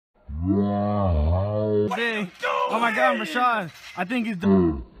Dang. Oh my God, Rashad. I think he's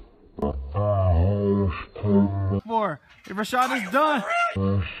done. If Rashad is done.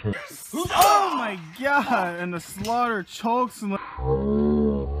 Oh my God. And the slaughter chokes him.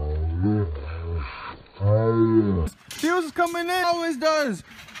 Hero is coming in. Always does.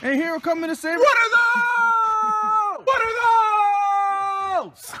 And Hero coming to save. What are those? What are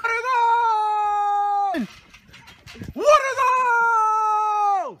those? What are those? What are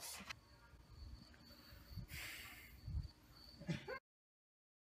those?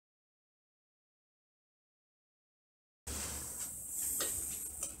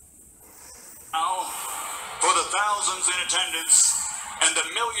 Now, for the thousands in attendance and the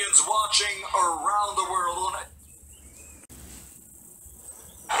millions watching around the world,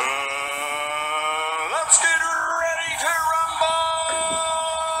 let's get ready to rumble!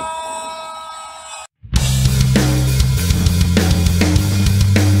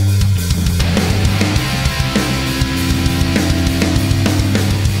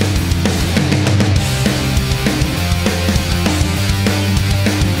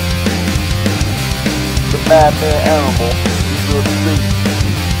 The madman animal is your street.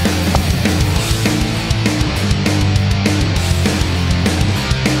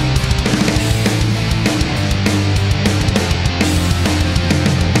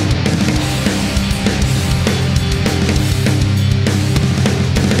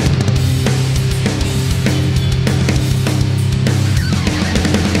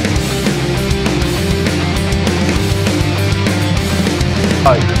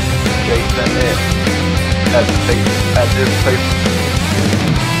 Jason it at this place.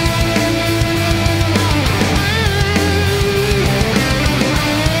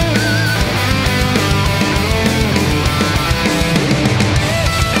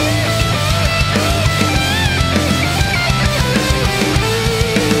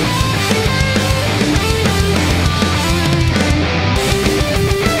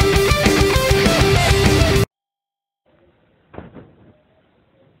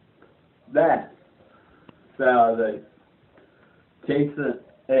 That Saturday, Jason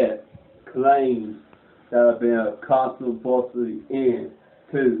F. claims that I've been controversially in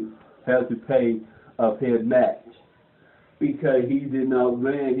to have to pay of his match because he did not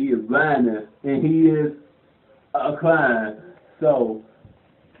win. He is running and he is a client. So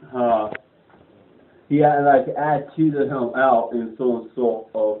he acted like I cheated him out in some sort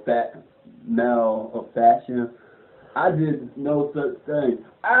of fashion. I did no such thing.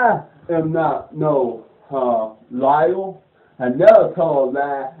 I am not no liar. I never told a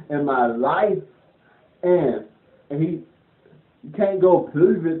lie in my life, and he can't go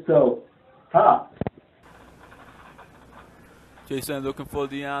prove it. So, Jason looking for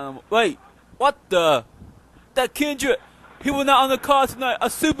the animal. Wait, what the? That KIDRICK. He was not on the card tonight. A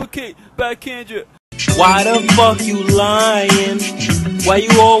super kick by KIDRICK. Why the fuck you lying? Why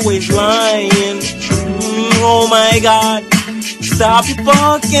you always lying? Oh my God, stop your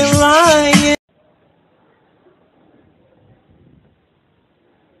fucking lying.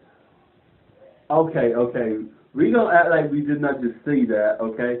 Okay. We gonna act like we did not just see that,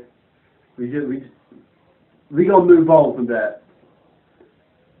 okay? We gonna move on from that.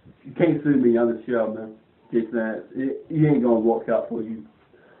 You can't sue me on the show, man. Just that you ain't gonna work out for you.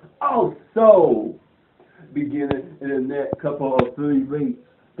 Also, beginning in the next couple of 3 weeks,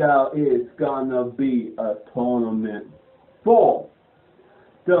 there is gonna be a tournament for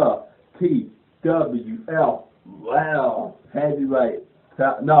the TWF heavyweight.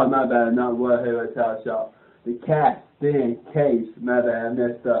 No, my bad, not World Heavyweight Title Shot. The cast-in case, my bad, I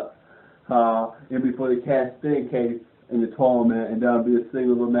messed up. It'll be for the cast-in case in the tournament, and that'll be a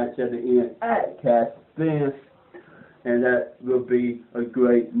single match at the end at cast-in, and that will be a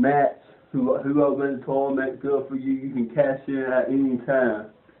great match. Whoever wins the tournament, good for you. You can cash in at any time.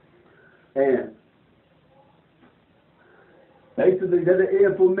 And basically, that's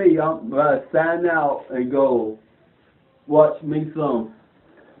it for me. I'm going to sign out and go watch me some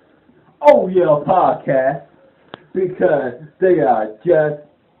Oh Yeah podcast because they are just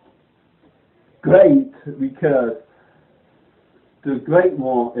great because the great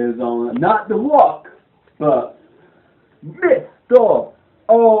one is on, not The Rock, but Mr.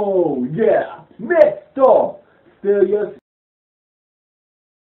 Oh Yeah, Mr. Still your.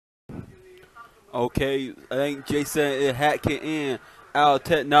 Okay, I think Jason is hacking in our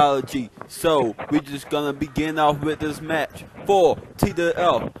technology, so we're just gonna begin off with this match for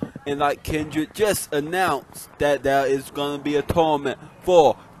TWF. And like KIDRICK just announced that there is gonna be a tournament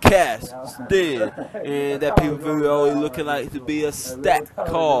for cast then, and that pay-per-view always looking like to be a stacked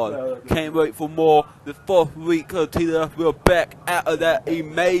card. Can't wait for more. The 4th week of TWF, we're back out of that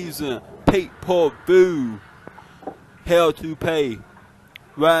amazing pay-per-view. Hell to pay.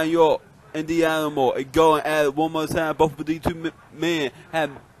 Ryan York and the Animal are going at it one more time. Both of these two men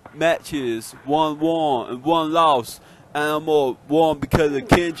have matches, one won and one lost. Animal won because of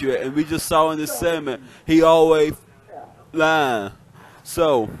KIDRICK, and we just saw in this segment he always lying.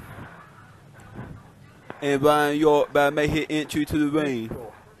 So, and Ryan York by make his entry to the ring.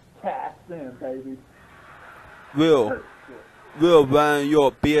 Will Ryan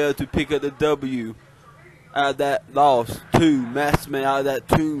York be able to pick up the W out of that loss to Massman, out of that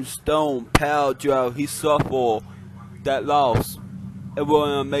tombstone power drive he suffered that loss? It was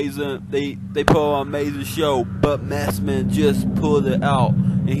an amazing, they put on an amazing show, but Massman just pulled it out,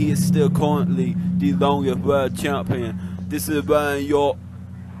 and he is still currently the longest world champion. This is Ryan York.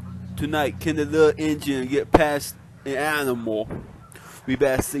 Tonight, can the little engine get past an Animal? We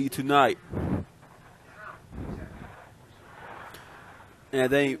better see tonight. And I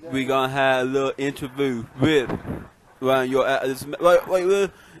think we're gonna have a little interview with Ryan York at this. Wait,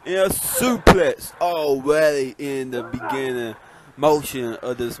 in a suplex already in the beginning motion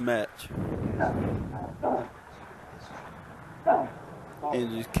of this match,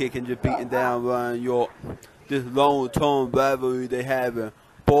 and just kicking, just beating down Ryan York. This long-term rivalry they having,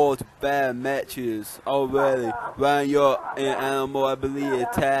 4 to 5 matches already. Ryan York and Animal, I believe,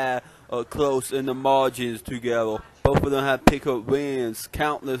 are tied close in the margins together. Both of them have pick-up wins,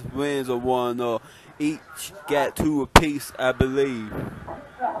 countless wins of one. Each got 2 apiece, I believe.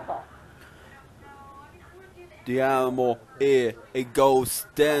 The Animal is a gold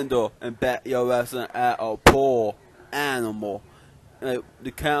standard and backyard wrestling at a poor Animal.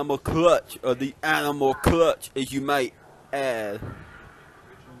 The Camel Clutch, or the Animal Clutch, as you might add.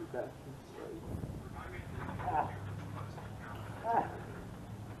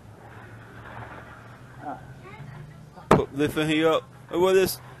 Lifting here up. What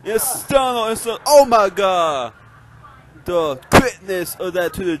is it's stunner? Oh my God! The quickness of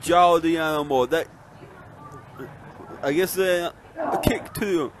that to the jaw of the Animal. That, I guess, a kick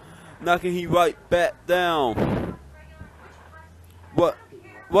to him, knocking he right back down. What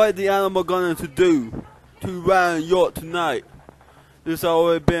is the Animal going to do to Ryan York tonight? This has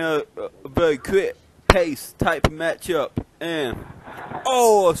always been a very quick pace type of matchup, and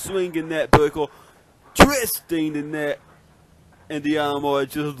a swinging net breaker, twisting the net. And the Animal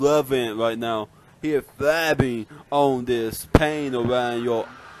is just loving it right now. He is flabbing on this pain of Ryan York.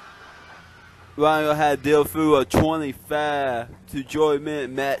 Ryan York had to deal through a 25 to joy minute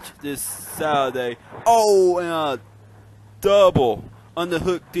match this Saturday. And a double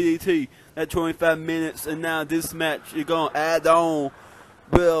underhook DDT. That 25 minutes, and now this match you're gonna add on.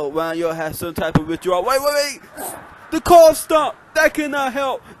 Will Ryan York has some type of withdrawal? Wait! The car stomp! That cannot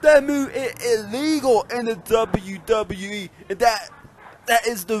help. That move is illegal in the WWE, and that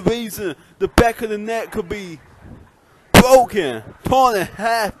is the reason the back of the neck could be broken, torn in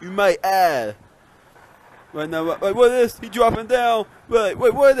half, you might add. Right now, wait, what is this? He dropping down. Wait,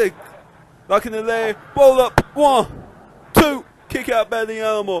 what are they? Locking the leg, roll up, 1, 2, kick out by the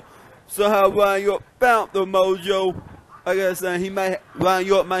Animal. Somehow Ryan York found the mojo. I gotta say, Ryan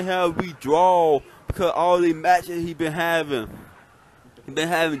York might have withdrawal because all the matches he been having. He's been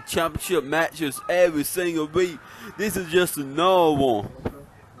having championship matches every single week. This is just another one.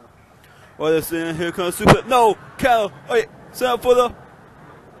 What they're saying, here comes Super. No, Cal. Wait, set for the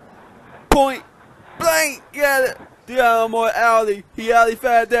point blank. Get it. The Animal alley. He alley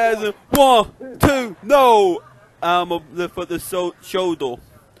 5,000. 1, 2, no. Animal lift up the shoulder.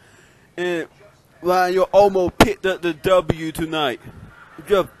 And Ryan, you almost picked up the W tonight.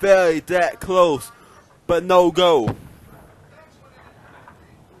 Just very that close, but no go.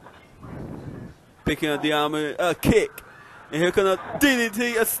 Picking up the Animal, a kick. And here comes a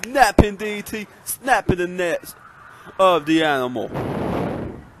DDT, a snapping DDT, snapping the nets of the Animal.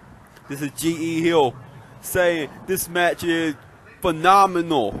 This is G.E. Hill saying this match is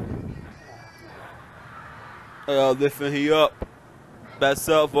phenomenal. Lifting he up. Backs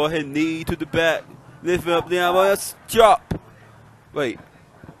up for his knee to the back. Lifting up the Animal. That's chop. Wait.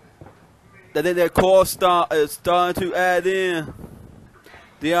 I think that core start is starting to add in.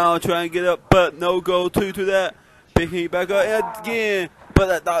 The Animal trying to get up, but no go to that. Picking it back up again,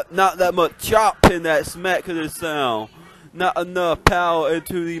 but not that much chop in that smack of the sound. Not enough power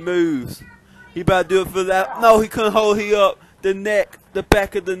into the moves. He about to do it for that. No, he couldn't hold he up. The neck, the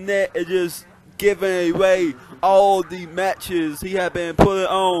back of the neck is just giving away all the matches he had been putting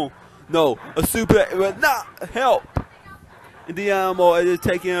on. No, a super would not help. And the animal is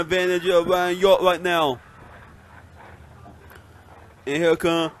taking advantage of Ryan York right now. And here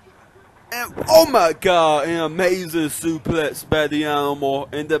come, and oh my God, an amazing suplex by the animal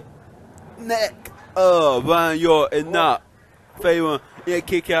in the neck of Ryan York, and not favoring a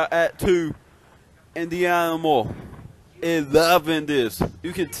kick out at 2. And the animal is loving this.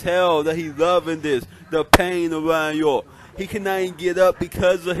 You can tell that he's loving this. The pain of Ryan York. He cannot even get up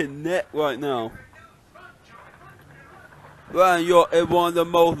because of his neck right now. Ryan York is one of the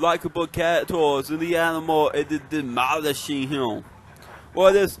most likable characters, and the animal is demolishing him.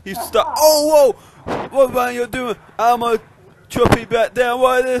 What is he's stuck? Oh, whoa! What Ryan York doing? I'm gonna chop him back down.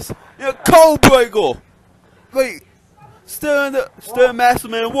 What is this? Cold breaker. Wait, still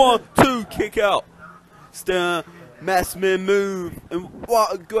Masterman 1, 2, kick out. Still Masterman move, and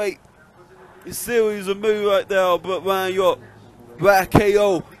what a great series of moves right there. But Ryan York. Rad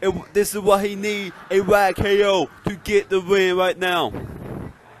KO, and this is what he needs, a Rad KO to get the win right now.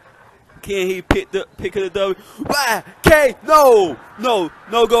 Can he pick the W? Rad K, no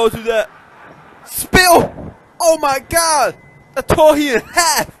go to that. Spill, oh my God, I tore him in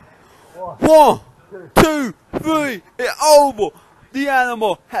half. 1, 2, 3, it's over. The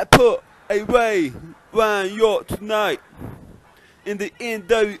animal had put away Ryan York tonight in the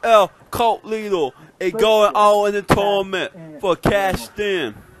NWL cult leader. It going on in the tournament for cashed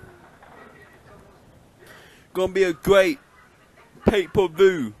in. Gonna be a great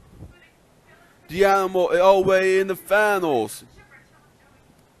pay-per-view. The animal is already in the finals.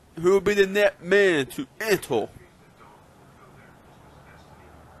 Who will be the next man to enter?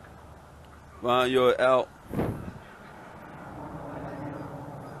 Ryan, you're out.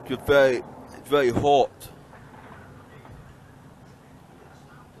 It's very hot.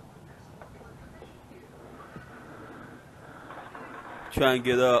 Try and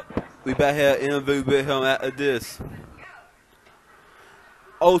get up. We back here interview with him after this.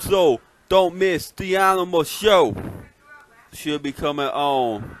 Also, don't miss the Animal Show. Should be coming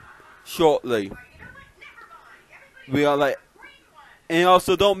on shortly. We are like, and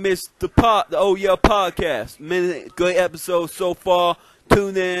also don't miss the Oh Yeah podcast. Many great episodes so far.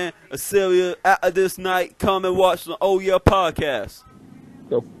 Tune in a series after this night. Come and watch the Oh Yeah podcast.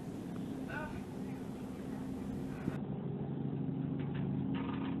 Go.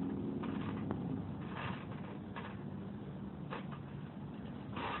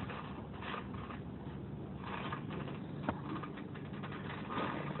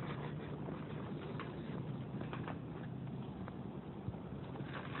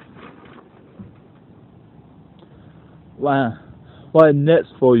 Wow, what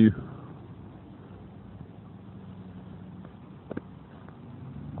next for you?